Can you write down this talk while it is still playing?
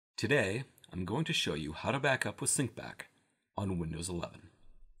Today, I'm going to show you how to back up with Syncback on Windows 11.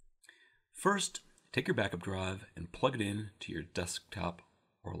 First, take your backup drive and plug it in to your desktop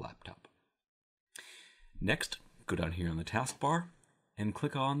or laptop. Next, go down here on the taskbar and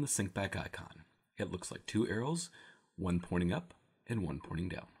click on the Syncback icon. It looks like two arrows, one pointing up and one pointing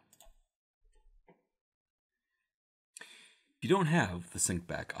down. If you don't have the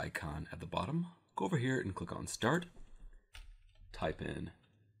Syncback icon at the bottom, go over here and click on Start, type in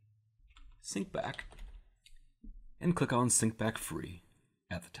Syncback, and click on Syncback Free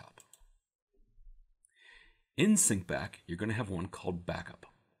at the top. In Syncback, you're going to have one called Backup,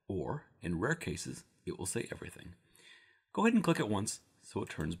 or in rare cases, it will say everything. Go ahead and click it once so it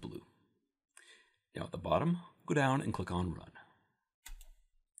turns blue. Now at the bottom, go down and click on Run.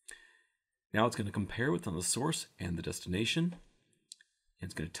 Now it's going to compare what's on the source and the destination, and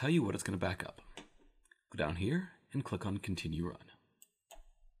it's going to tell you what it's going to back up. Go down here and click on Continue Run.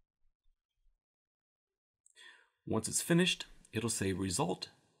 Once it's finished, it'll say Result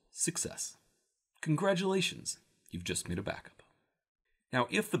Success. Congratulations, you've just made a backup. Now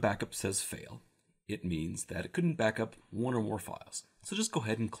if the backup says Fail, it means that it couldn't back up one or more files. So just go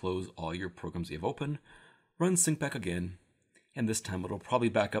ahead and close all your programs you have open, run Syncback again, and this time it'll probably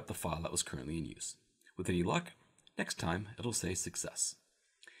back up the file that was currently in use. With any luck, next time it'll say Success.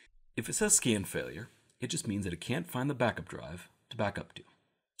 If it says Scan Failure, it just means that it can't find the backup drive to back up to.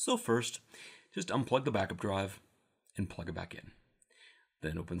 So first, just unplug the backup drive and plug it back in.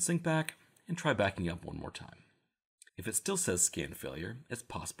 Then open Syncback and try backing up one more time. If it still says Scan Failure, it's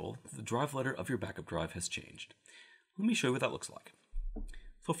possible that the drive letter of your backup drive has changed. Let me show you what that looks like.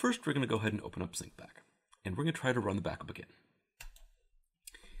 So first we're going to go ahead and open up Syncback, and we're going to try to run the backup again.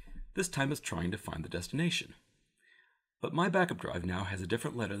 This time it's trying to find the destination. But my backup drive now has a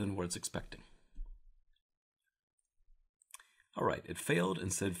different letter than what it's expecting. Alright, it failed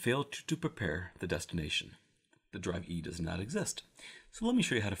and said failed to prepare the destination. The drive E does not exist. So let me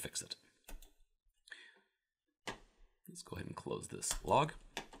show you how to fix it. Let's go ahead and close this log.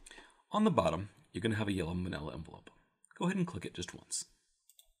 On the bottom, you're going to have a yellow manila envelope. Go ahead and click it just once.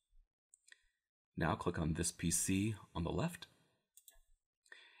 Now click on this PC on the left.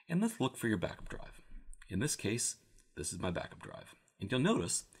 And let's look for your backup drive. In this case, this is my backup drive. And you'll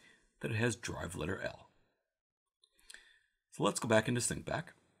notice that it has drive letter L. So let's go back into Syncback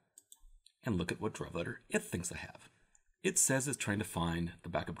and look at what drive letter it thinks I have. It says it's trying to find the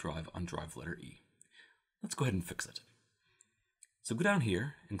backup drive on drive letter E. Let's go ahead and fix it. So go down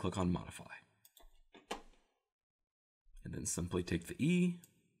here and click on Modify. And then simply take the E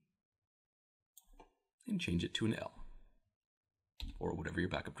and change it to an L, or whatever your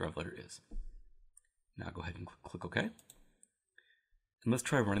backup drive letter is. Now go ahead and click OK. And let's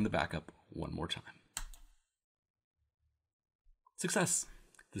try running the backup one more time. Success!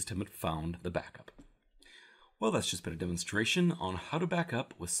 This time it found the backup. Well, that's just been a demonstration on how to back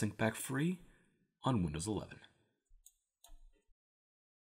up with Syncback Free on Windows 11.